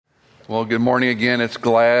Well, good morning again. It's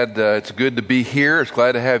good to be here. It's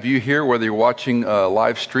glad to have you here, whether you're watching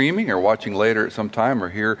live streaming or watching later at some time or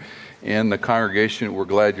here in the congregation. We're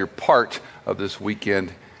glad you're part of this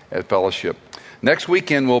weekend at Fellowship. Next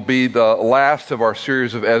weekend will be the last of our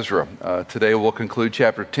series of Ezra. Today we'll conclude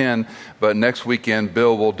chapter 10, but next weekend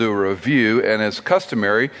Bill will do a review. And as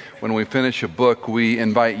customary, when we finish a book, we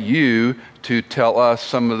invite you to tell us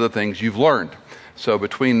some of the things you've learned. So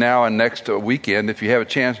between now and next weekend, if you have a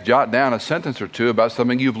chance, jot down a sentence or two about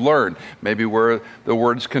something you've learned, maybe where the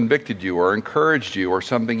words convicted you or encouraged you or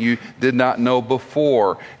something you did not know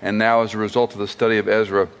before. And now as a result of the study of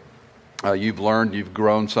Ezra, you've learned, you've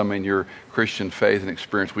grown some in your Christian faith and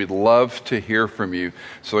experience. We'd love to hear from you.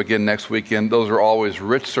 So again, next weekend, those are always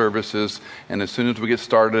rich services. And as soon as we get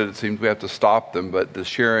started, it seems we have to stop them. But the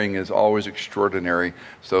sharing is always extraordinary.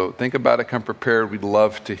 So think about it, come prepared. We'd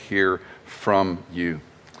love to hear from you.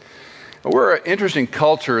 We're an interesting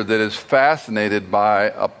culture that is fascinated by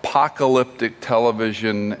apocalyptic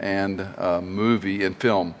television and movie and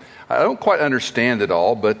film. I don't quite understand it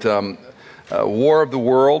all, but War of the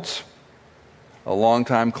Worlds, a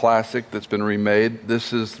longtime classic that's been remade.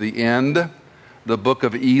 This is the End. The Book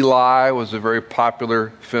of Eli was a very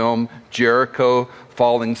popular film. Jericho,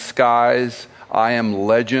 Falling Skies, I Am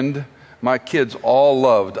Legend. My kids all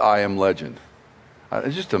loved I Am Legend.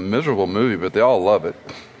 It's just a miserable movie, but they all love it.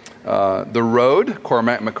 The Road,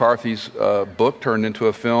 Cormac McCarthy's book turned into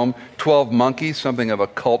a film. 12 Monkeys, something of a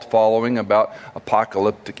cult following about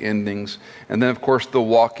apocalyptic endings. And then, of course, The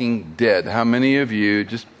Walking Dead. How many of you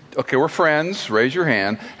okay, we're friends. Raise your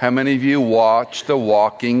hand. How many of you watch The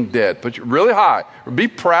Walking Dead? Put it really high. Be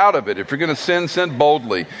proud of it. If you're going to sin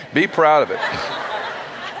boldly. Be proud of it.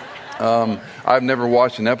 I've never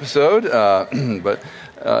watched an episode, but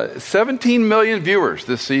 17 million viewers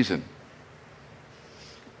this season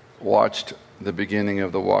watched the beginning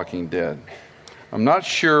of The Walking Dead. I'm not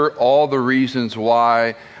sure all the reasons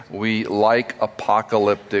why we like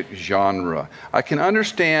apocalyptic genre. I can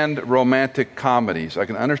understand romantic comedies. I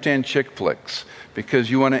can understand chick flicks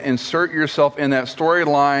because you want to insert yourself in that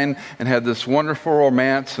storyline and have this wonderful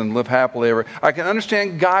romance and live happily ever. I can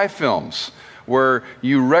understand guy films where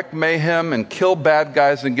you wreck mayhem and kill bad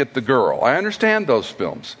guys and get the girl. I understand those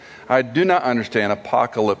films. I do not understand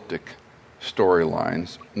apocalyptic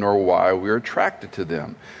storylines, nor why we're attracted to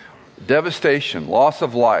them. Devastation, loss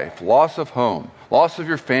of life, loss of home, loss of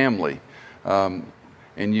your family. And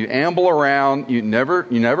you amble around, you never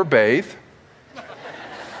bathe,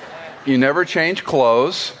 you never change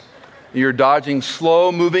clothes, you're dodging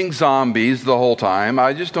slow-moving zombies the whole time.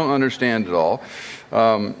 I just don't understand it all.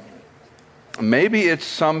 Maybe it's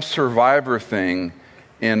some survivor thing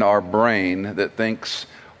in our brain that thinks,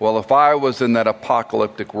 well, if I was in that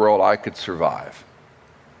apocalyptic world, I could survive.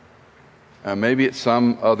 Maybe it's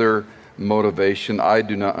some other motivation I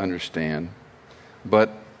do not understand.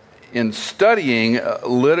 But in studying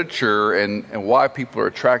literature and why people are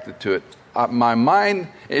attracted to it, my mind,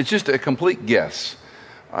 it's just a complete guess.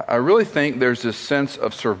 I really think there's this sense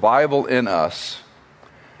of survival in us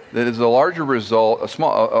that is a result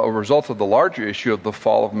of the larger issue of the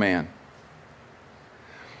fall of man.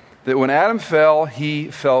 That when Adam fell,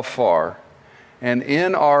 he fell far. And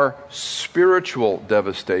in our spiritual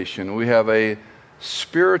devastation, we have a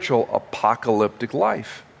spiritual apocalyptic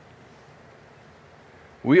life.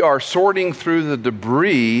 We are sorting through the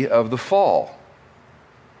debris of the fall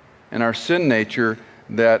and our sin nature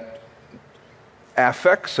that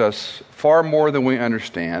affects us far more than we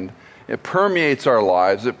understand. It permeates our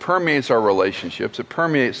lives, it permeates our relationships, it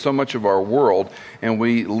permeates so much of our world, and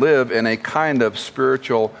we live in a kind of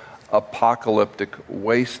spiritual apocalyptic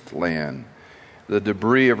wasteland. The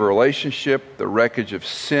debris of a relationship, the wreckage of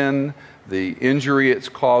sin, the injury it's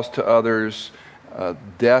caused to others,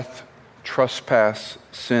 death, trespass,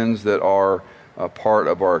 sins that are a part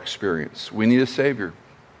of our experience. We need a Savior.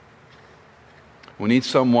 We need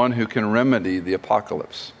someone who can remedy the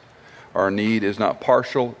apocalypse. Our need is not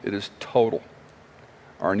partial, it is total.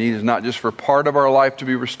 Our need is not just for part of our life to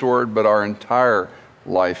be restored, but our entire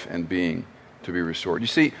life and being to be restored. You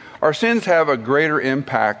see, our sins have a greater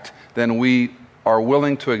impact than we are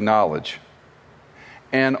willing to acknowledge.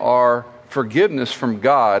 And our forgiveness from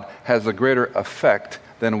God has a greater effect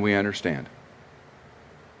than we understand.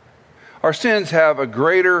 Our sins have a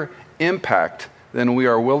greater impact than we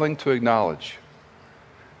are willing to acknowledge.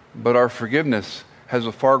 But our forgiveness has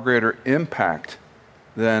a far greater impact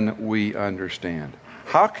than we understand.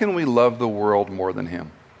 How can we love the world more than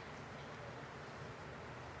Him?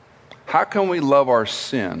 How can we love our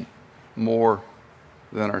sin more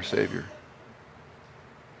than our Savior?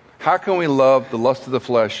 How can we love the lust of the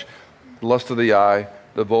flesh, the lust of the eye,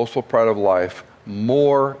 the boastful pride of life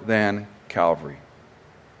more than Calvary.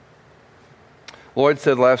 Lloyd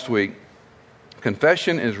said last week,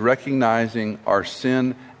 confession is recognizing our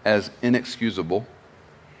sin as inexcusable,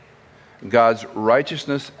 God's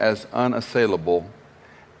righteousness as unassailable,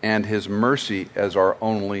 and His mercy as our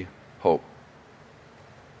only hope.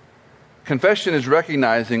 Confession is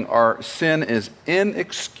recognizing our sin is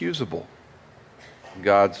inexcusable,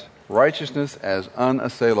 God's righteousness as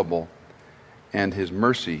unassailable, and His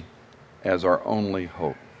mercy as our only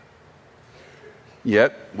hope.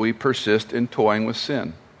 Yet we persist in toying with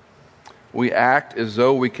sin. We act as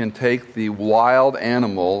though we can take the wild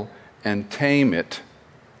animal and tame it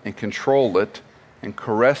and control it and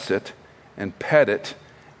caress it and pet it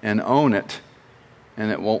and own it,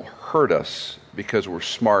 and it won't hurt us because we're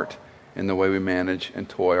smart in the way we manage and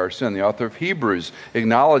toy our sin. The author of Hebrews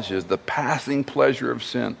acknowledges the passing pleasure of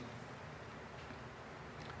sin.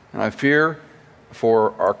 And I fear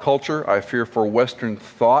for our culture, I fear for Western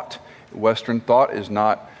thought. Western thought is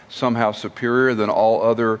not somehow superior than all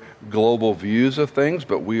other global views of things,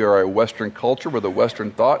 but we are a Western culture with a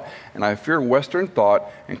Western thought, and I fear Western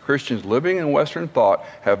thought and Christians living in Western thought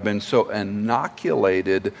have been so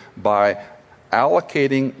inoculated by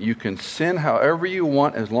allocating you can sin however you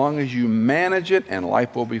want as long as you manage it and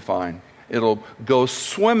life will be fine. It'll go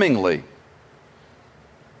swimmingly.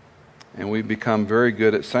 And we've become very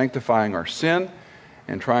good at sanctifying our sin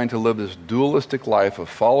and trying to live this dualistic life of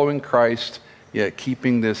following Christ, yet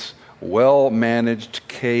keeping this well-managed,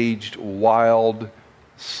 caged, wild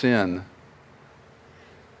sin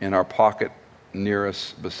in our pocket near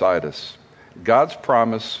us, beside us. God's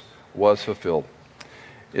promise was fulfilled.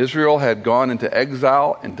 Israel had gone into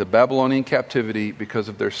exile, into Babylonian captivity because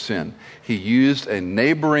of their sin. He used a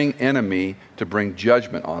neighboring enemy to bring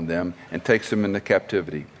judgment on them and takes them into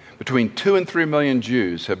captivity. Between 2 and 3 million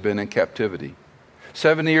Jews have been in captivity.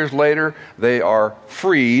 70 years later, they are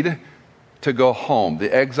freed to go home.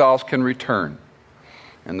 The exiles can return.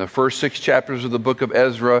 In the first 6 chapters of the book of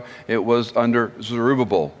Ezra, it was under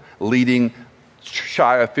Zerubbabel, leading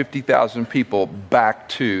shy of 50,000 people back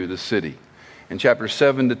to the city. In chapters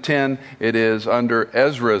 7 to 10, it is under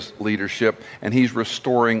Ezra's leadership, and he's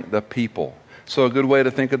restoring the people. So a good way to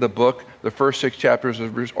think of the book, the first 6 chapters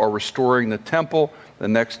are restoring the temple, the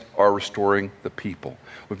next are restoring the people.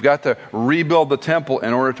 We've got to rebuild the temple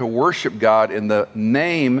in order to worship God in the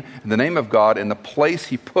name of God, in the place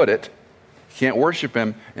He put it. You can't worship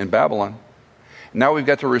Him in Babylon. Now we've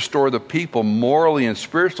got to restore the people morally and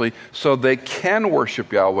spiritually so they can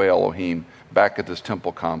worship Yahweh Elohim back at this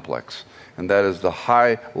temple complex. And that is the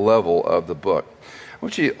high level of the book. I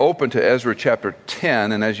want you to open to Ezra chapter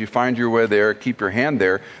 10, and as you find your way there, keep your hand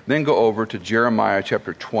there, then go over to Jeremiah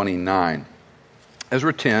chapter 29.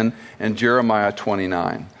 Ezra 10 and Jeremiah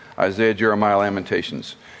 29. Isaiah, Jeremiah,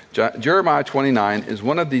 Lamentations. Jeremiah 29 is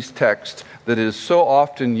one of these texts that is so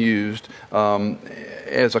often used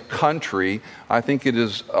as a country. I think it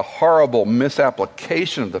is a horrible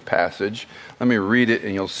misapplication of the passage. Let me read it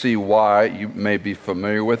and you'll see why. You may be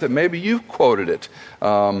familiar with it. Maybe you've quoted it.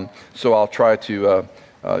 So I'll try to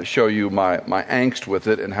show you my angst with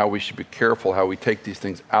it and how we should be careful how we take these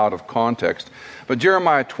things out of context. But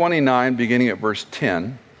Jeremiah 29, beginning at verse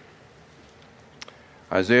 10.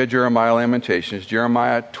 Isaiah, Jeremiah, Lamentations.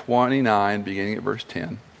 Jeremiah 29, beginning at verse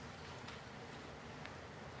 10.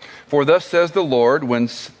 For thus says the Lord, when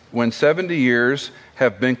 70 years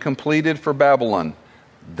have been completed for Babylon.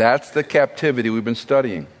 That's the captivity we've been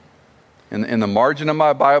studying. In the margin of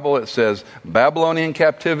my Bible, it says, Babylonian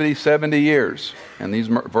captivity, 70 years. And these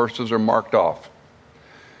verses are marked off.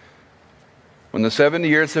 When the 70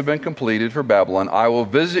 years have been completed for Babylon, I will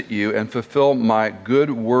visit you and fulfill my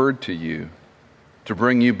good word to you to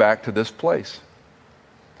bring you back to this place.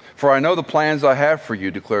 For I know the plans I have for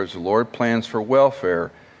you, declares the Lord, plans for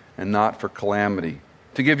welfare and not for calamity,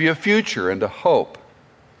 to give you a future and a hope.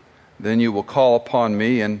 Then you will call upon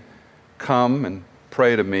me and come and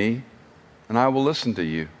pray to me, and I will listen to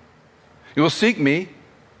you. You will seek me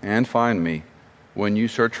and find me when you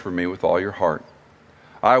search for me with all your heart.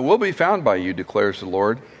 I will be found by you, declares the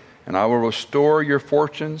Lord, and I will restore your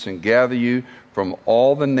fortunes and gather you from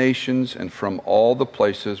all the nations and from all the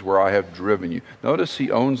places where I have driven you. Notice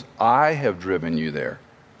he owns, I have driven you there.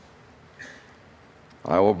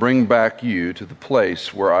 I will bring back you to the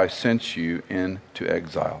place where I sent you into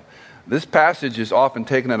exile. This passage is often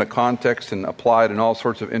taken out of context and applied in all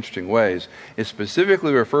sorts of interesting ways. It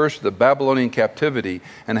specifically refers to the Babylonian captivity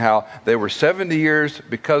and how they were 70 years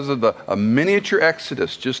because of a miniature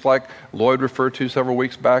exodus, just like Lloyd referred to several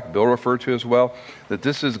weeks back, Bill referred to as well, that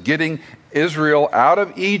this is getting Israel out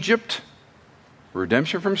of Egypt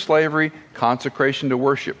Redemption from slavery, consecration to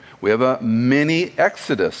worship. We have a mini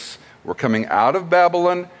Exodus. We're coming out of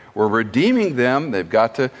Babylon. We're redeeming them. They've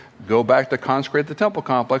got to go back to consecrate the temple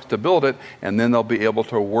complex to build it, and then they'll be able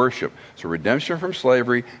to worship. So redemption from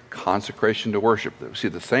slavery, consecration to worship. We see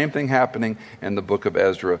the same thing happening in the book of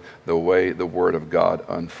Ezra, the way the Word of God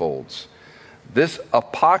unfolds. This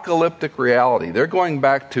apocalyptic reality, they're going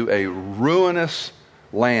back to a ruinous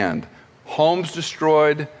land. Homes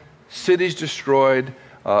destroyed, cities destroyed,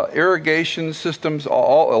 irrigation systems,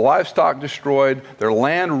 all livestock destroyed, their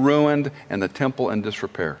land ruined, and the temple in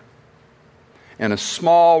disrepair. And a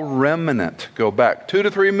small remnant go back. 2 to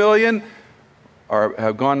 3 million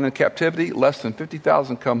have gone into captivity. Less than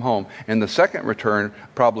 50,000 come home. And the second return,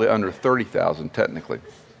 probably under 30,000 technically.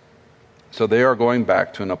 So they are going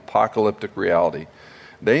back to an apocalyptic reality.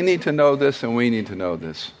 They need to know this, and we need to know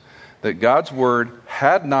this. That God's word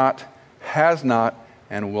had not, has not,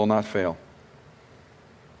 and will not fail.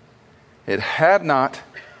 It had not,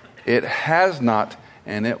 it has not,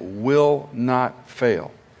 and it will not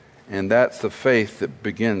fail. And that's the faith that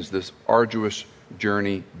begins this arduous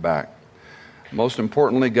journey back. Most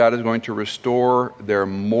importantly, God is going to restore their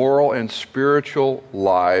moral and spiritual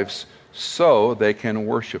lives so they can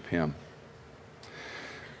worship Him.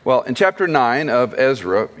 Well, in chapter 9 of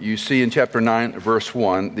Ezra, you see in chapter 9, verse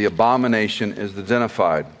 1, the abomination is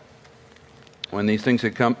identified. When these things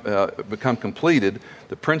had become completed,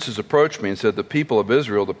 the princes approached me and said, the people of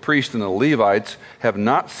Israel, the priests and the Levites, have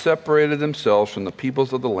not separated themselves from the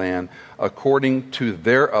peoples of the land according to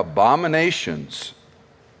their abominations.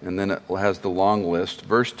 And then it has the long list.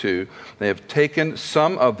 Verse 2, they have taken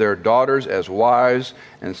some of their daughters as wives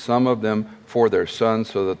and some of them for their sons,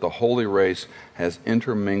 so that the holy race has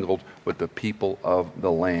intermingled with the people of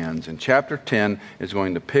the lands. And chapter 10 is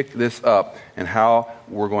going to pick this up and how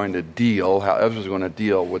we're going to deal, how Ezra's going to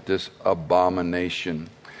deal with this abomination.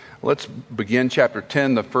 Let's begin chapter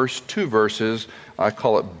 10, the first 2 verses. I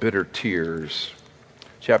call it bitter tears.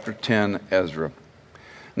 Chapter 10, Ezra.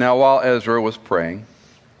 Now while Ezra was praying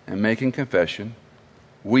and making confession,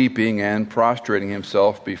 weeping and prostrating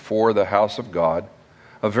himself before the house of God,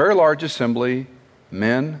 a very large assembly,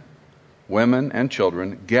 men, women, and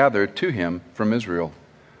children, gathered to him from Israel,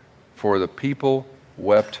 for the people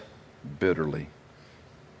wept bitterly.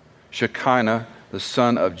 Shekinah, the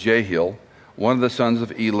son of Jehiel, one of the sons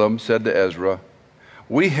of Elam, said to Ezra,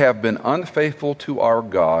 we have been unfaithful to our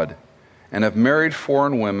God and have married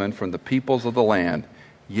foreign women from the peoples of the land,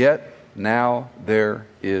 yet now there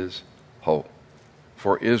is hope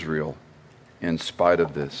for Israel in spite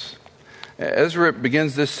of this. Ezra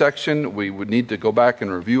begins this section. We would need to go back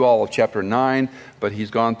and review all of chapter 9, but he's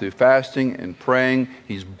gone through fasting and praying.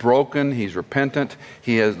 He's broken. He's repentant.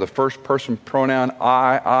 He has the first person pronoun,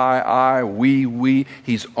 I, we.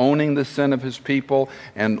 He's owning the sin of his people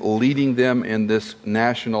and leading them in this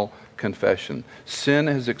national confession. Sin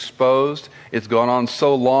is exposed. It's gone on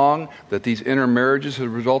so long that these intermarriages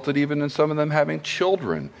have resulted even in some of them having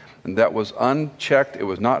children. And that was unchecked. It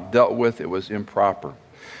was not dealt with. It was improper.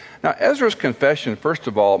 Now, Ezra's confession, first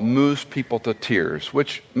of all, moves people to tears,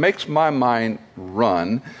 which makes my mind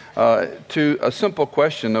run to a simple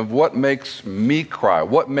question of what makes me cry?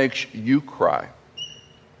 What makes you cry?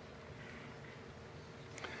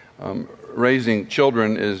 Raising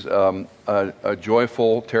children is a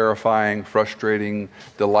joyful, terrifying, frustrating,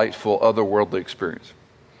 delightful, otherworldly experience.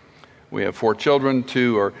 We have 4 children.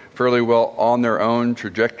 2 are fairly well on their own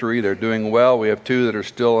trajectory. They're doing well. We have 2 that are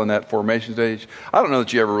still in that formation stage. I don't know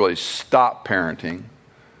that you ever really stop parenting.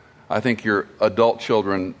 I think your adult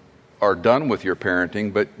children are done with your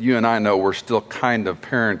parenting, but you and I know we're still kind of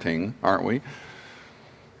parenting, aren't we?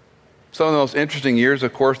 Some of the most interesting years,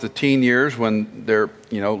 of course, the teen years when they're,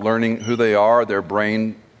 learning who they are. Their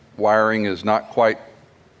brain wiring is not quite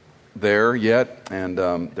there yet, and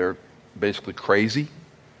they're basically crazy.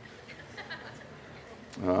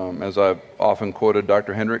 As I've often quoted,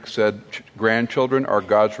 Dr. Hendricks said, grandchildren are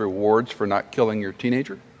God's rewards for not killing your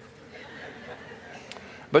teenager.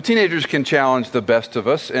 But teenagers can challenge the best of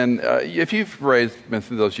us, and if you've been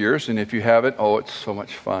through those years, and if you haven't, it's so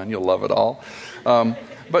much fun. You'll love it all.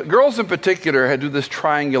 But girls in particular had to do this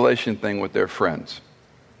triangulation thing with their friends.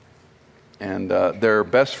 And they're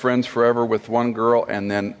best friends forever with one girl, and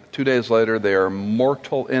then 2 days later they are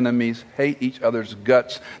mortal enemies, hate each other's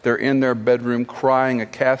guts. They're in their bedroom crying a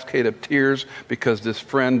cascade of tears because this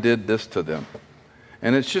friend did this to them.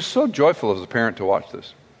 And it's just so joyful as a parent to watch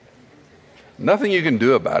this. Nothing you can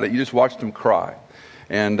do about it. You just watch them cry.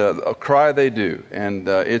 And cry they do. And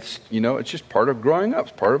it's just part of growing up.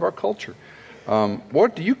 It's part of our culture.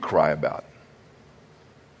 What do you cry about?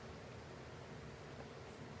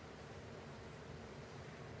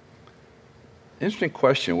 Interesting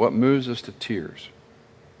question. What moves us to tears?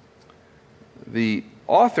 The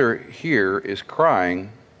author here is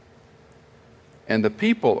crying, and the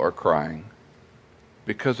people are crying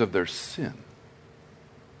because of their sin.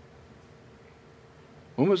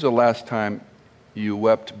 When was the last time you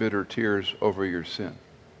wept bitter tears over your sin?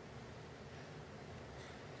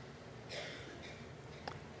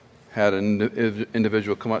 Had an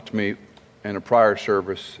individual come up to me in a prior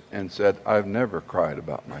service and said, I've never cried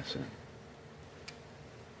about my sin.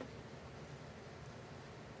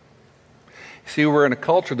 See, we're in a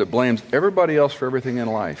culture that blames everybody else for everything in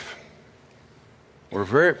life. We're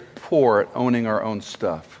very poor at owning our own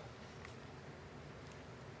stuff.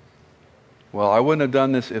 Well, I wouldn't have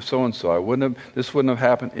done this if so-and-so. This wouldn't have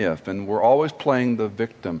happened if. And we're always playing the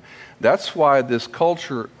victim. That's why this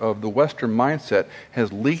culture of the Western mindset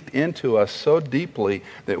has leaked into us so deeply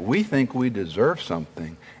that we think we deserve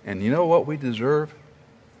something. And you know what we deserve?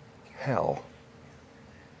 Hell.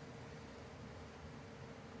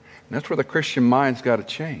 And that's where the Christian mind's got to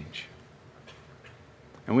change.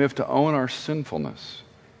 And we have to own our sinfulness.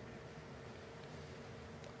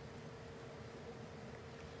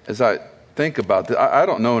 As I think about this, I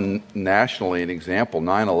don't know nationally an example.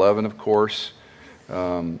 9/11, of course,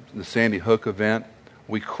 the Sandy Hook event.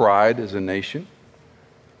 We cried as a nation,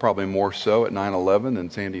 probably more so at 9/11 than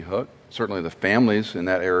Sandy Hook. Certainly the families in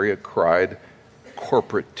that area cried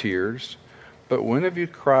corporate tears. But when have you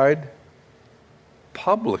cried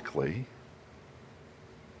publicly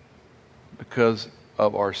because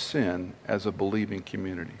of our sin as a believing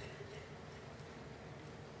community?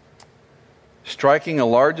 Striking a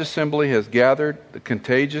large assembly has gathered the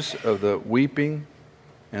contagious of the weeping,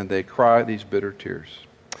 and they cry these bitter tears.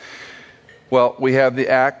 Well, we have the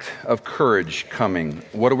act of courage coming.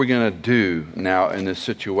 What are we going to do now in this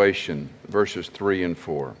situation? Verses 3 and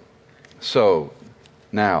 4. So,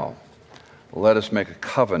 now, let us make a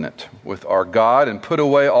covenant with our God and put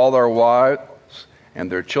away all our wives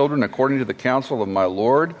and their children according to the counsel of my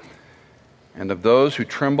Lord and of those who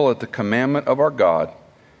tremble at the commandment of our God,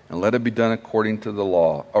 and let it be done according to the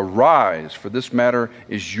law. Arise, for this matter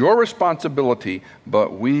is your responsibility,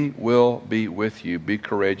 but we will be with you. Be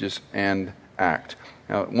courageous and act.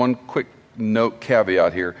 Now, one quick note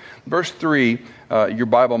caveat here. Verse 3, your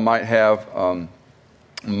Bible might have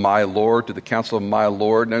my Lord, to the counsel of my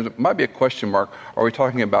Lord. Now, there might be a question mark. Are we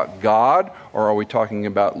talking about God, or are we talking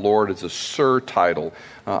about Lord as a sir title?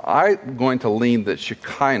 I'm going to lean that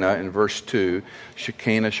Shekinah in verse 2,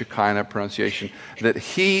 Shekinah pronunciation, that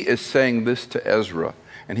he is saying this to Ezra.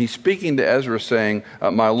 And he's speaking to Ezra saying,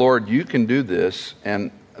 my Lord, you can do this.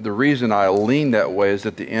 And the reason I lean that way is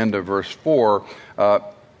at the end of verse 4,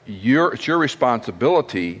 it's your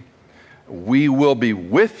responsibility. We will be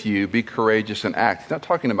with you, be courageous and act. He's not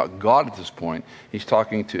talking about God at this point. He's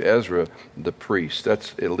talking to Ezra, the priest.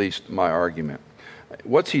 That's at least my argument.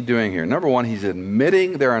 What's he doing here? Number one, he's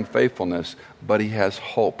admitting their unfaithfulness, but he has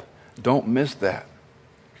hope. Don't miss that.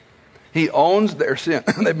 He owns their sin.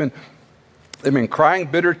 They've been crying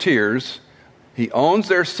bitter tears. He owns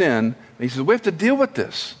their sin. He says, we have to deal with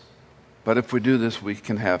this. But if we do this, we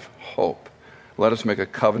can have hope. Let us make a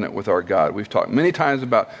covenant with our God. We've talked many times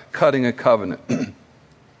about cutting a covenant.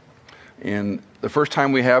 And the first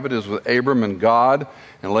time we have it is with Abram and God.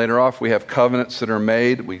 And later off we have covenants that are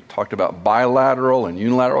made. We talked about bilateral and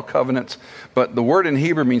unilateral covenants. But the word in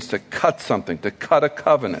Hebrew means to cut something, to cut a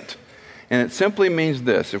covenant. And it simply means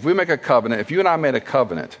this. If we make a covenant, if you and I made a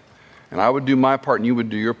covenant, and I would do my part and you would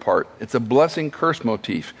do your part, it's a blessing-curse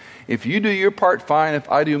motif. If you do your part, fine.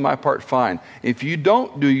 If I do my part, fine. If you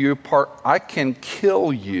don't do your part, I can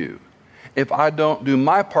kill you. If I don't do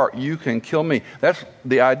my part, you can kill me. That's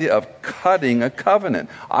the idea of cutting a covenant.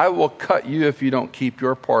 I will cut you if you don't keep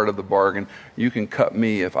your part of the bargain. You can cut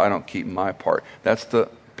me if I don't keep my part. That's the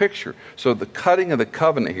picture. So the cutting of the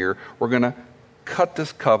covenant here, we're going to cut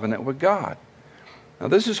this covenant with God. Now,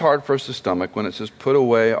 this is hard for us to stomach when it says, put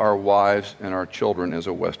away our wives and our children as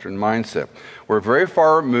a Western mindset. We're very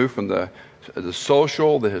far removed from the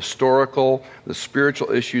social, the historical, the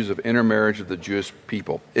spiritual issues of intermarriage of the Jewish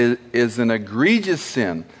people. It is an egregious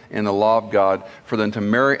sin in the law of God for them to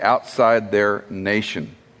marry outside their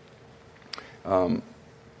nation. I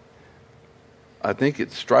think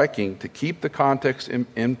it's striking to keep the context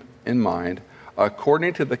in mind.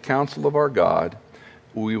 According to the counsel of our God,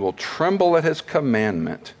 we will tremble at his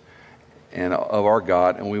commandment and of our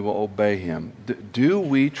God, and we will obey him. Do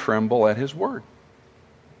we tremble at his word?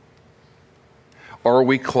 Or are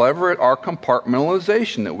we clever at our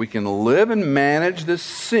compartmentalization that we can live and manage this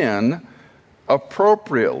sin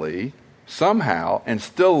appropriately somehow and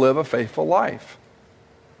still live a faithful life?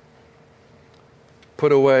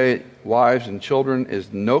 Put away wives and children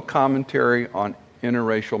is no commentary on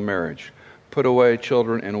interracial marriage. Put away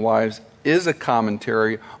children and wives is a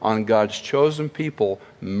commentary on God's chosen people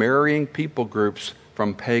marrying people groups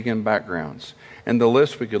from pagan backgrounds. And the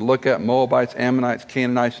list we could look at: Moabites, Ammonites,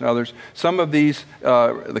 Canaanites, and others. Some of these,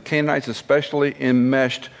 the Canaanites especially,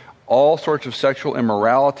 enmeshed all sorts of sexual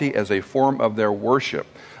immorality as a form of their worship.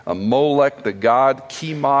 Molech, the god,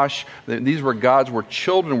 Chemosh, these were gods where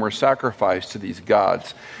children were sacrificed to these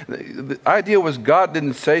gods. The idea was God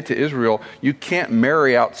didn't say to Israel, you can't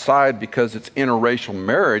marry outside because it's interracial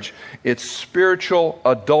marriage. It's spiritual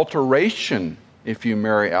adulteration if you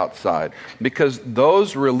marry outside, because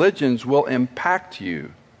those religions will impact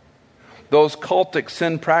you. Those cultic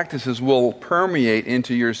sin practices will permeate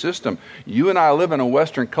into your system. You and I live in a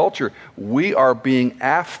Western culture. We are being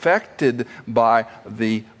affected by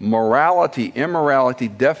the morality, immorality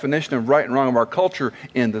definition of right and wrong of our culture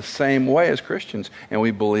in the same way as Christians. And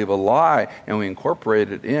we believe a lie and we incorporate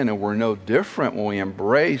it in, and we're no different when we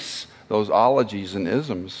embrace those ologies and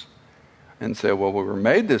isms and say, well, we were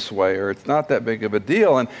made this way, or it's not that big of a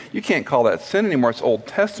deal. And you can't call that sin anymore. It's Old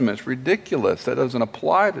Testament. It's ridiculous. That doesn't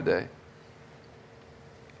apply today.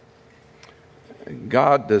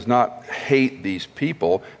 God does not hate these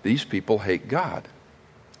people. These people hate God.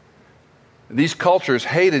 These cultures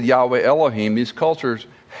hated Yahweh Elohim. These cultures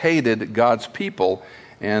hated God's people.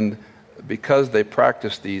 And because they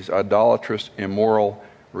practiced these idolatrous, immoral,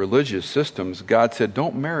 religious systems, God said,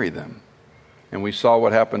 don't marry them. And we saw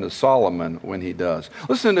what happened to Solomon when he does.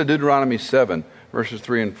 Listen to Deuteronomy 7, verses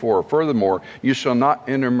 3 and 4. Furthermore, you shall not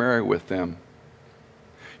intermarry with them.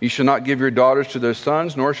 You shall not give your daughters to their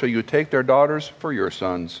sons, nor shall you take their daughters for your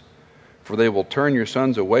sons. For they will turn your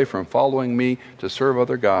sons away from following me to serve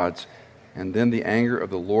other gods. And then the anger of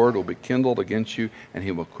the Lord will be kindled against you, and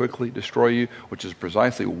he will quickly destroy you, which is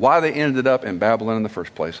precisely why they ended up in Babylon in the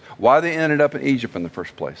first place. Why they ended up in Egypt in the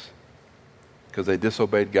first place. Because they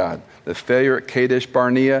disobeyed God. The failure at Kadesh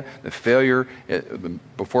Barnea, the failure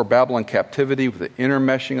before Babylon captivity with the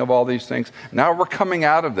intermeshing of all these things. Now we're coming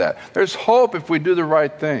out of that. There's hope if we do the right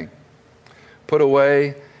thing. Put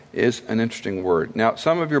away is an interesting word. Now,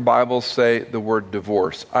 some of your Bibles say the word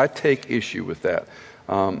divorce. I take issue with that.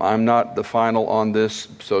 I'm not the final on this,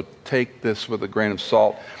 so take this with a grain of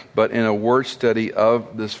salt. But in a word study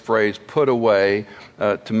of this phrase, put away,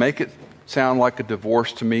 to make it sound like a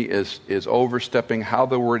divorce to me is overstepping how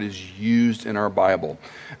the word is used in our Bible.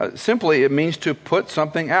 Simply, it means to put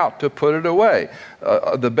something out, to put it away.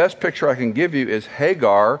 The best picture I can give you is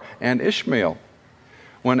Hagar and Ishmael.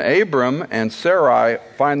 When Abram and Sarai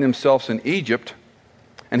find themselves in Egypt,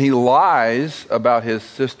 and he lies about his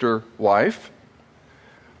sister wife,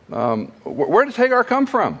 where does Hagar come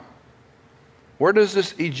from? Where does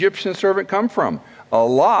this Egyptian servant come from? A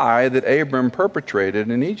lie that Abram perpetrated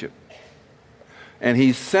in Egypt. And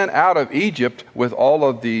he's sent out of Egypt with all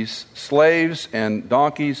of these slaves and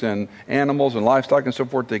donkeys and animals and livestock and so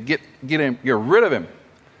forth to get rid of him.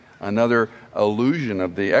 Another illusion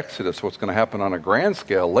of the Exodus, what's going to happen on a grand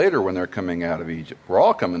scale later when they're coming out of Egypt. We're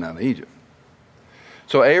all coming out of Egypt.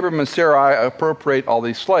 So Abram and Sarai appropriate all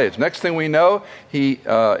these slaves. Next thing we know, he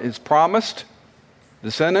is promised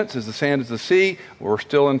descendants as the sand is the sea. We're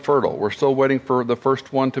still infertile. We're still waiting for the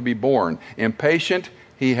first one to be born. Impatient,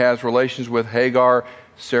 he has relations with Hagar,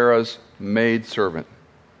 Sarah's maidservant.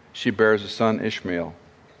 She bears a son, Ishmael.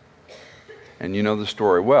 And you know the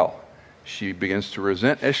story well. She begins to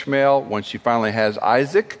resent Ishmael. When she finally has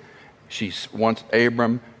Isaac, she wants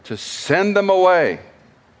Abram to send them away.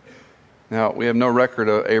 Now, we have no record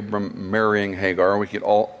of Abram marrying Hagar. We get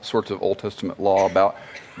all sorts of Old Testament law about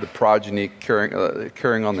the progeny carrying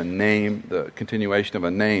on the name, the continuation of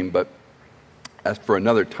a name, but as for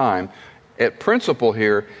another time. At principle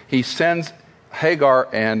here, he sends Hagar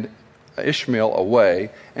and Ishmael away,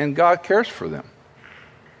 and God cares for them.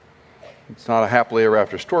 It's not a happily ever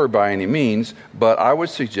after story by any means, but I would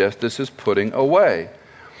suggest this is putting away.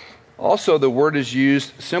 Also, the word is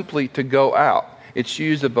used simply to go out. It's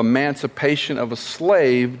used of emancipation of a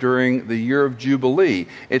slave during the year of Jubilee.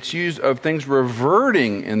 It's used of things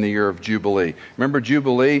reverting in the year of Jubilee. Remember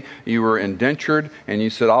Jubilee? You were indentured and you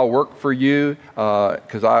said, I'll work for you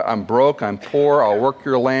because I'm broke, I'm poor, I'll work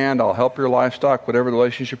your land, I'll help your livestock, whatever the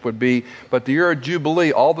relationship would be. But the year of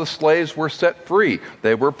Jubilee, all the slaves were set free.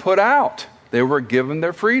 They were put out. They were given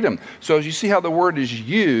their freedom. So as you see how the word is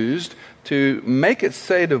used, to make it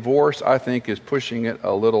say divorce, I think, is pushing it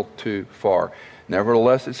a little too far.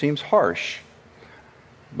 Nevertheless, it seems harsh.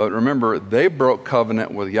 But remember, they broke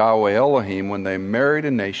covenant with Yahweh Elohim when they married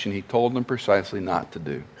a nation he told them precisely not to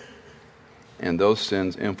do. And those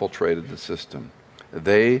sins infiltrated the system.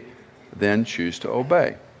 They then choose to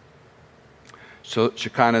obey. So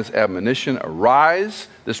Shekinah's admonition, arise.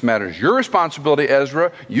 This matter is your responsibility,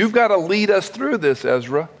 Ezra. You've got to lead us through this,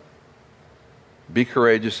 Ezra. Be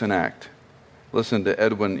courageous and act. Listen to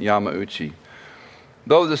Edwin Yamauchi.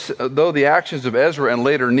 Though the actions of Ezra and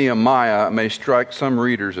later Nehemiah may strike some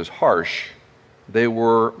readers as harsh, they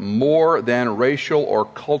were more than racial or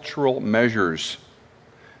cultural measures.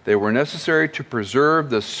 They were necessary to preserve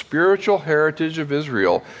the spiritual heritage of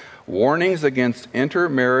Israel. Warnings against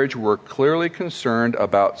intermarriage were clearly concerned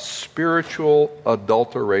about spiritual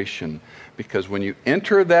adulteration. Because when you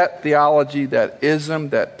enter that theology, that ism,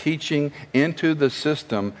 that teaching into the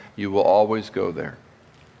system, you will always go there.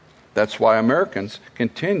 That's why American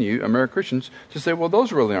Christians, to say, well,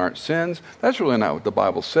 those really aren't sins. That's really not what the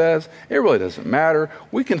Bible says. It really doesn't matter.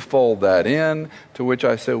 We can fold that in, to which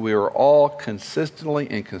I say we are all consistently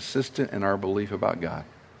inconsistent in our belief about God.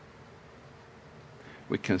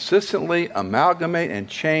 We consistently amalgamate and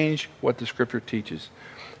change what the Scripture teaches.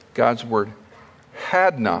 God's Word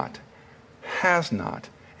had not, has not,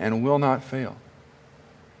 and will not fail.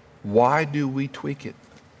 Why do we tweak it?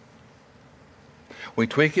 We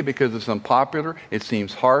tweak it because it's unpopular, it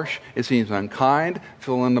seems harsh, it seems unkind,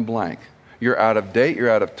 fill in the blank. You're out of date, you're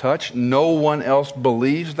out of touch, no one else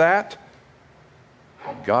believes that.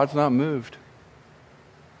 God's not moved.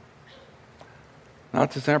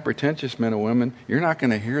 Not to sound pretentious, men and women, you're not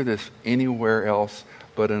going to hear this anywhere else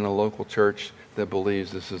but in a local church that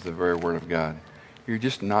believes this is the very Word of God. You're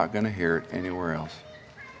just not going to hear it anywhere else.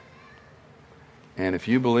 And if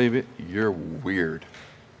you believe it, you're weird.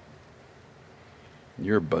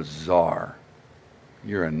 You're bizarre.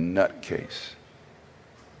 You're a nutcase.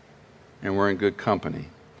 And we're in good company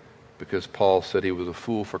because Paul said he was a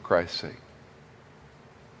fool for Christ's sake.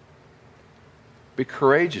 Be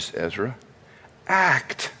courageous, Ezra.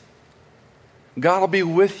 Act. God will be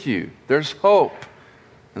with you. There's hope.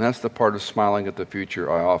 And that's the part of smiling at the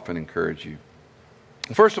future I often encourage you.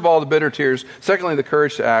 First of all, the bitter tears. Secondly, the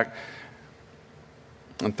courage to act.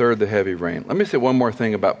 And third, the heavy rain. Let me say one more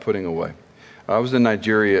thing about putting away. I was in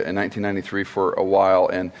Nigeria in 1993 for a while,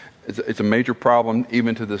 and it's a major problem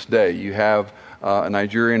even to this day. You have a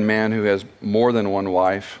Nigerian man who has more than one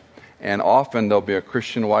wife, and often there'll be a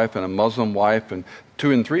Christian wife and a Muslim wife, and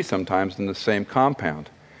 2 and 3 sometimes in the same compound.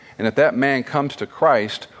 And if that man comes to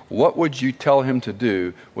Christ, what would you tell him to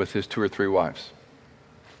do with his 2 or 3 wives?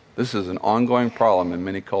 This is an ongoing problem in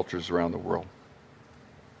many cultures around the world.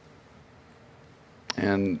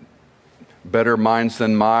 And better minds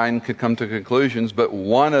than mine could come to conclusions, but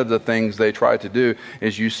one of the things they try to do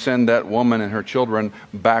is you send that woman and her children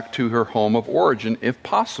back to her home of origin if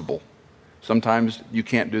possible. Sometimes you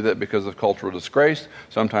can't do that because of cultural disgrace,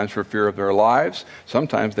 sometimes for fear of their lives.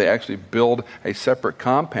 Sometimes they actually build a separate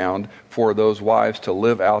compound for those wives to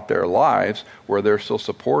live out their lives where they're still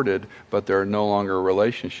supported, but there are no longer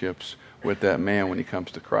relationships with that man when he comes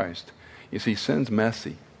to Christ. You see, sin's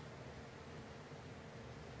messy.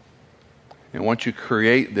 And once you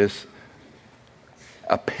create this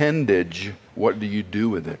appendage, what do you do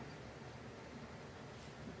with it?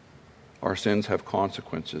 Our sins have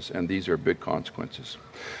consequences, and these are big consequences.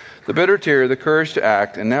 The bitter tear, the courage to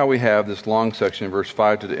act, and now we have this long section, verse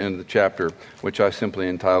 5 to the end of the chapter, which I simply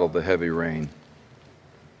entitled The Heavy Rain.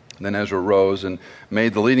 Then Ezra rose and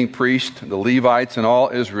made the leading priest, the Levites, and all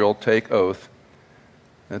Israel take oath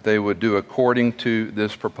that they would do according to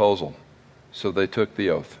this proposal. So they took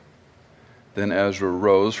the oath. Then Ezra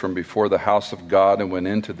rose from before the house of God and went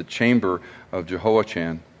into the chamber of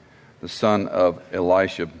Jehoiachin, the son of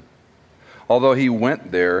Eliashib. Although he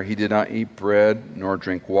went there, he did not eat bread nor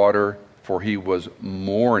drink water, for he was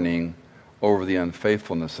mourning over the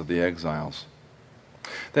unfaithfulness of the exiles.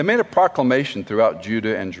 They made a proclamation throughout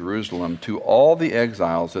Judah and Jerusalem to all the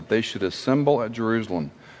exiles that they should assemble at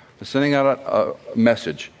Jerusalem. They're sending out a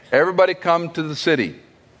message. Everybody come to the city.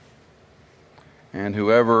 And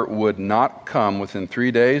whoever would not come within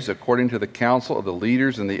 3 days, according to the counsel of the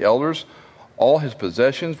leaders and the elders, all his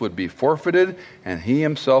possessions would be forfeited, and he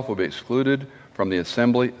himself would be excluded from the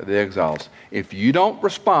assembly of the exiles. If you don't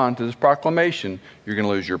respond to this proclamation, you're going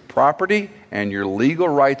to lose your property and your legal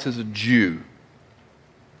rights as a Jew.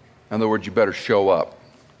 In other words, you better show up.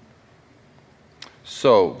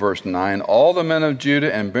 So, verse 9, all the men of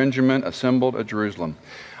Judah and Benjamin assembled at Jerusalem.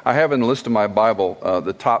 I have in the list of my Bible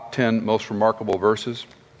the top 10 most remarkable verses.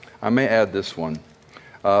 I may add this one.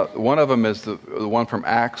 One of them is the one from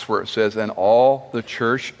Acts where it says, and all the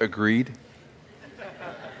church agreed.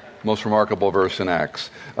 Most remarkable verse in Acts.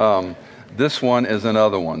 This one is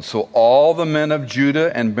another one. So all the men of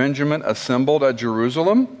Judah and Benjamin assembled at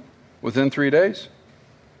Jerusalem within 3 days.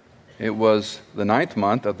 It was the 9th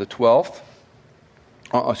month of the 12th,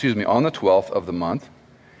 on the 12th of the month,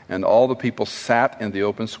 and all the people sat in the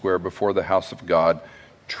open square before the house of God,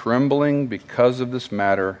 trembling because of this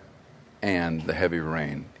matter and the heavy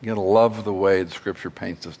rain. You gotta love the way the Scripture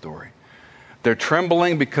paints the story. They're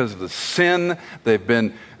trembling because of the sin.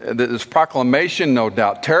 This proclamation, no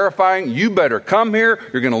doubt terrifying. You better come here.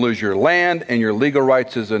 You're going to lose your land and your legal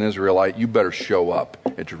rights as an Israelite. You better show up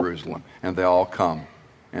at Jerusalem. And they all come.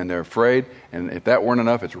 And they're afraid. And if that weren't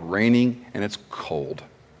enough, it's raining and it's cold.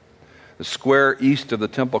 The square east of the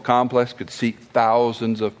temple complex could seat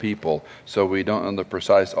thousands of people. So we don't know the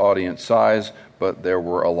precise audience size, but there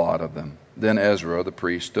were a lot of them. Then Ezra, the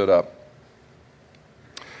priest, stood up.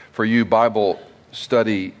 For you Bible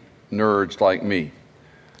study nerds like me.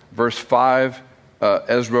 Verse 5,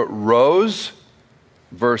 Ezra rose.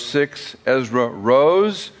 Verse 6, Ezra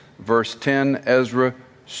rose. Verse 10, Ezra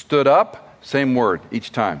stood up. Same word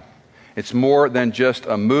each time. It's more than just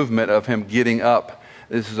a movement of him getting up.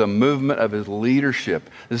 This is a movement of his leadership.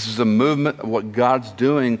 This is a movement of what God's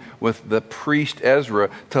doing with the priest Ezra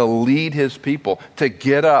to lead his people, to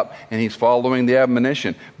get up. And he's following the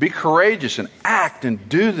admonition. Be courageous and act and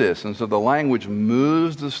do this. And so the language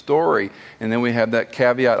moves the story. And then we have that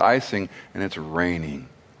caveat icing, and it's raining.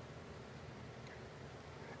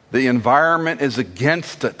 The environment is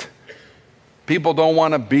against it. People don't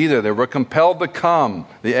want to be there. They were compelled to come.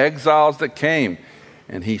 The exiles that came.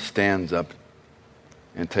 And he stands up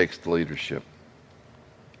and takes the leadership.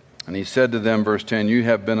 And he said to them, verse 10, you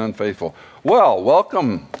have been unfaithful. Well,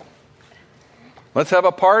 welcome. Let's have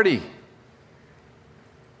a party.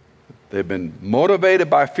 They've been motivated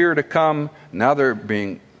by fear to come. Now they're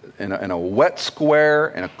being in a wet square,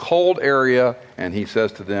 in a cold area, and he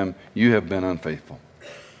says to them, you have been unfaithful.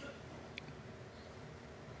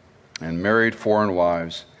 And married foreign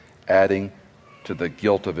wives, adding to the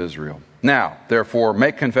guilt of Israel. Now, therefore,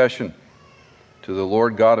 make confession to the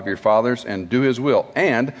Lord God of your fathers, and do his will,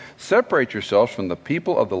 and separate yourselves from the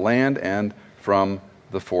people of the land and from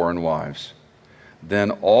the foreign wives. Then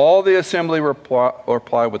all the assembly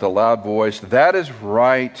reply with a loud voice, that is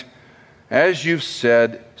right, as you've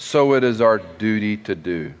said, so it is our duty to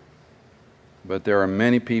do. But there are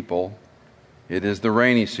many people, it is the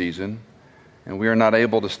rainy season, and we are not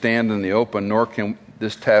able to stand in the open, nor can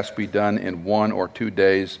this task be done in 1 or 2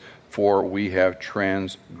 days, for we have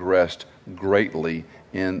transgressed greatly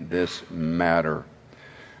in this matter.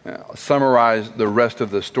 Summarize the rest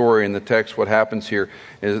of the story in the text. What happens here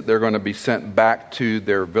is they're going to be sent back to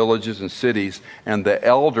their villages and cities, and the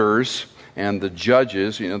elders and the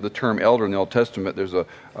judges, the term elder in the Old Testament, there's a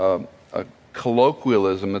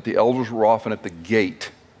colloquialism that the elders were often at the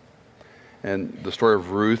gate. And the story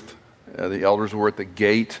of Ruth, the elders were at the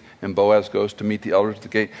gate, and Boaz goes to meet the elders at the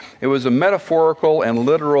gate. It was a metaphorical and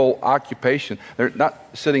literal occupation. They're not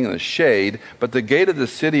sitting in the shade, but the gate of the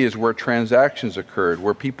city is where transactions occurred,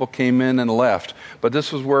 where people came in and left. But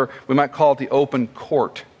this was where we might call it the open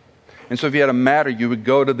court. And so if you had a matter, you would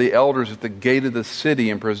go to the elders at the gate of the city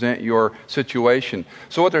and present your situation.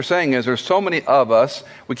 So what they're saying is there's so many of us,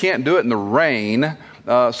 we can't do it in the rain.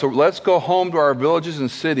 So let's go home to our villages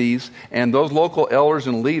and cities, and those local elders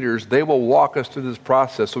and leaders, they will walk us through this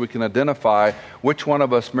process so we can identify which one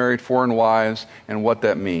of us married foreign wives and what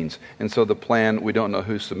that means. And so the plan, we don't know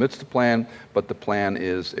who submits the plan, but the plan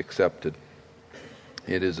is accepted.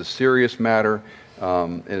 It is a serious matter.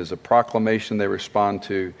 It is a proclamation they respond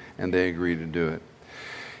to, and they agree to do it.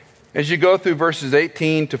 As you go through verses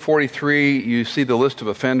 18 to 43, you see the list of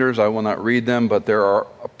offenders. I will not read them, but there are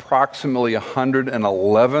approximately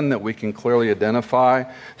 111 that we can clearly identify.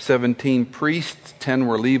 17 priests, 10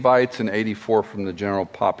 were Levites, and 84 from the general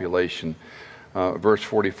population. Verse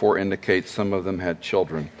 44 indicates some of them had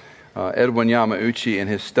children. Edwin Yamauchi, in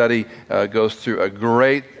his study, goes through a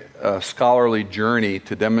great scholarly journey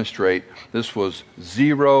to demonstrate this was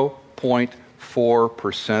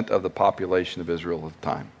 0.4% of the population of Israel at the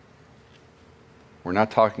time. We're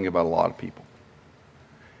not talking about a lot of people,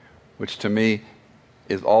 which to me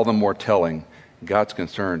is all the more telling. God's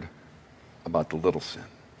concerned about the little sin. It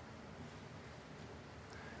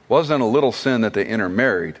wasn't a little sin that they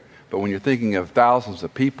intermarried, but when you're thinking of thousands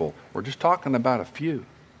of people, we're just talking about a few.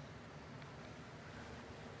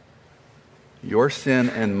 Your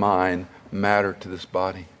sin and mine matter to this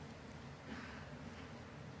body.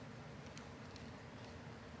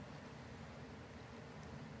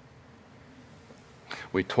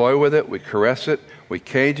 We toy with it, we caress it, we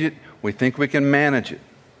cage it, we think we can manage it.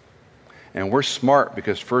 And we're smart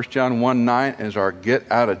because 1 John 1:9 is our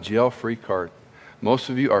get out of jail free card. Most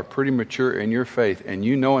of you are pretty mature in your faith, and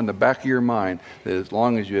you know in the back of your mind that as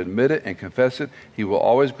long as you admit it and confess it, He will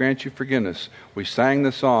always grant you forgiveness. We sang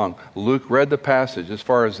the song. Luke read the passage. As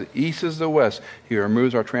far as the east is the west, He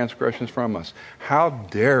removes our transgressions from us. How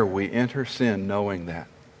dare we enter sin knowing that?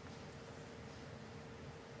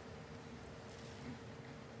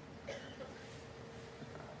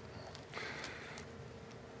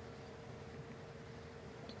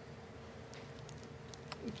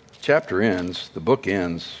 The book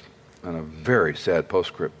ends on a very sad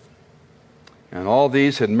postscript. And all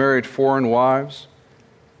these had married foreign wives,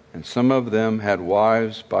 and some of them had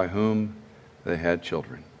wives by whom they had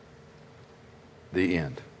children. The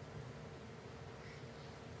end.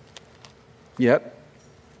 Yet,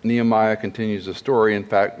 Nehemiah continues the story. In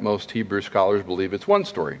fact, most Hebrew scholars believe it's one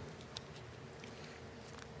story.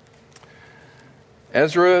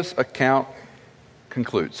 Ezra's account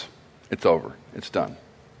concludes. It's over. It's done.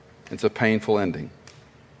 It's a painful ending.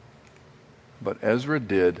 But Ezra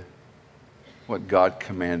did what God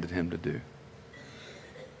commanded him to do.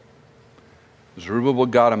 Zerubbabel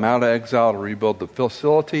got him out of exile to rebuild the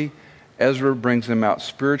facility. Ezra brings them out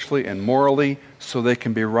spiritually and morally so they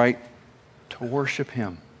can be right to worship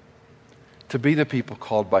Him, to be the people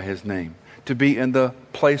called by His name, to be in the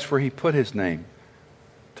place where He put His name,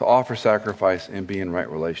 to offer sacrifice and be in right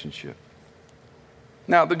relationship.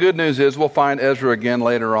 Now, the good news is we'll find Ezra again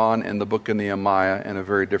later on in the book of Nehemiah in a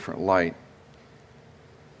very different light.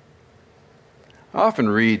 I often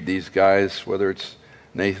read these guys, whether it's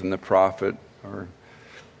Nathan the prophet or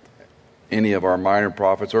any of our minor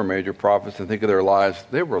prophets or major prophets, and think of their lives.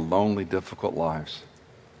 They were lonely, difficult lives.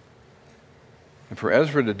 And for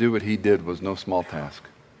Ezra to do what he did was no small task.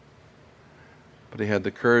 But he had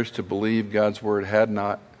the courage to believe God's word had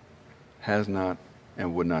not, has not,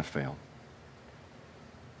 and would not fail.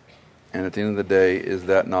 And at the end of the day, is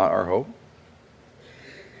that not our hope?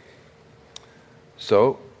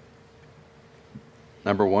 So,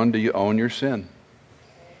 number one, do you own your sin?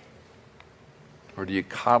 Or do you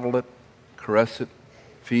coddle it, caress it,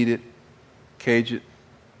 feed it, cage it,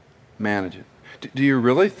 manage it? Do you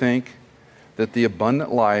really think that the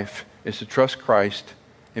abundant life is to trust Christ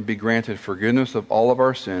and be granted forgiveness of all of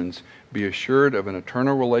our sins, be assured of an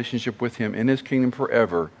eternal relationship with Him in His kingdom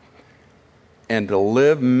forever, and to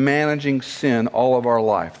live managing sin all of our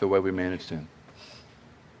life the way we manage sin?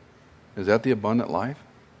 Is that the abundant life?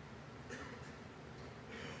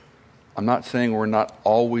 I'm not saying we're not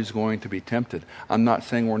always going to be tempted. I'm not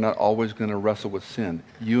saying we're not always going to wrestle with sin.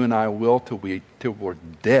 You and I will till we're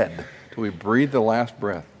dead, till we breathe the last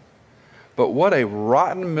breath. But what a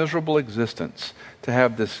rotten, miserable existence to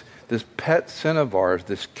have this pet sin of ours,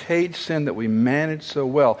 this caged sin that we manage so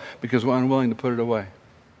well because we're unwilling to put it away.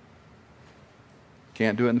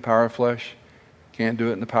 Can't do it in the power of flesh. Can't do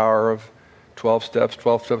it in the power of 12 steps.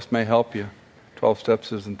 12 steps may help you. 12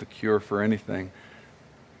 steps isn't the cure for anything.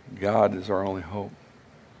 God is our only hope.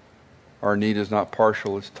 Our need is not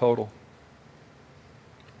partial, it's total.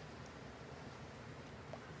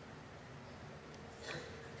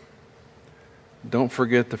 Don't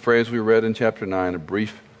forget the phrase we read in chapter 9, a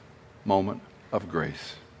brief moment of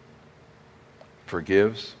grace.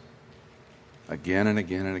 Forgives again and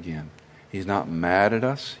again and again. He's not mad at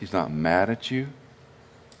us. He's not mad at you.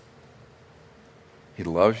 He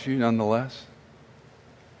loves you nonetheless.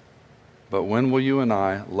 But when will you and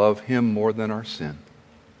I love Him more than our sin?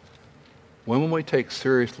 When will we take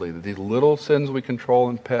seriously that these little sins we control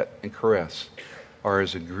and pet and caress are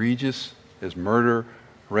as egregious as murder,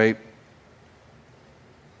 rape,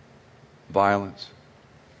 violence,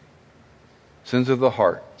 sins of the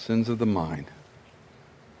heart, sins of the mind?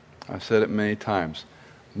 I've said it many times.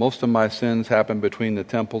 Most of my sins happen between the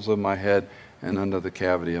temples of my head and under the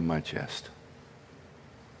cavity of my chest.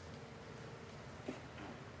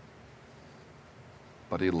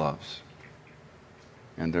 But He loves.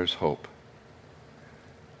 And there's hope.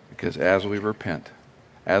 Because as we repent,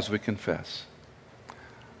 as we confess,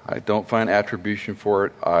 I don't find attribution for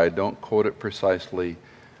it. I don't quote it precisely.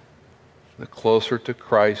 The closer to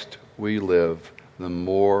Christ we live, the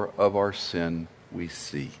more of our sin we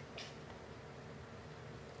see.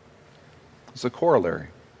 It's a corollary.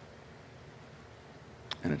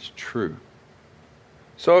 And it's true.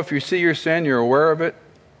 So if you see your sin, you're aware of it,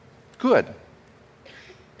 good.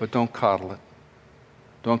 But don't coddle it.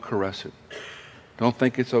 Don't caress it. Don't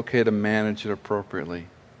think it's okay to manage it appropriately.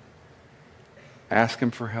 Ask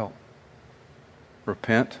Him for help.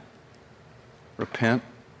 Repent,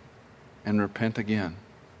 and repent again.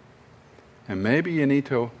 And maybe you need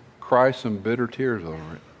to cry some bitter tears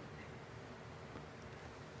over it.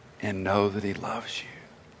 And know that He loves you.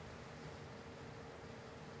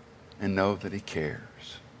 and know that He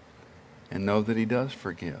cares and know that He does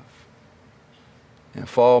forgive. And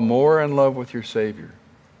fall more in love with your Savior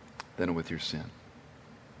than with your sin.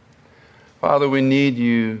 Father, we need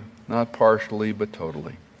you not partially but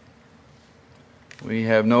totally. We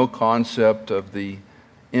have no concept of the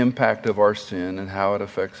impact of our sin and how it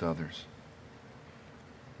affects others.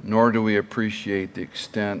 Nor do we appreciate the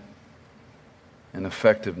extent and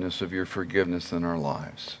effectiveness of your forgiveness in our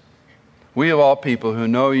lives. We of all people who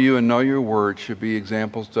know you and know your word should be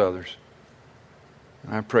examples to others.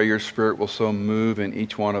 And I pray your Spirit will so move in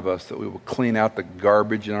each one of us that we will clean out the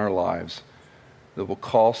garbage in our lives, that will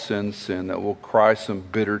call sin sin, that will cry some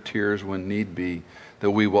bitter tears when need be,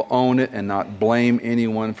 that we will own it and not blame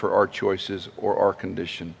anyone for our choices or our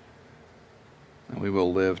condition. And we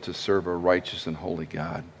will live to serve a righteous and holy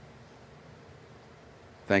God.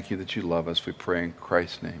 Thank you that you love us. We pray in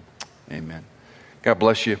Christ's name. Amen. God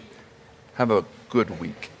bless you. Have a good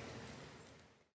week.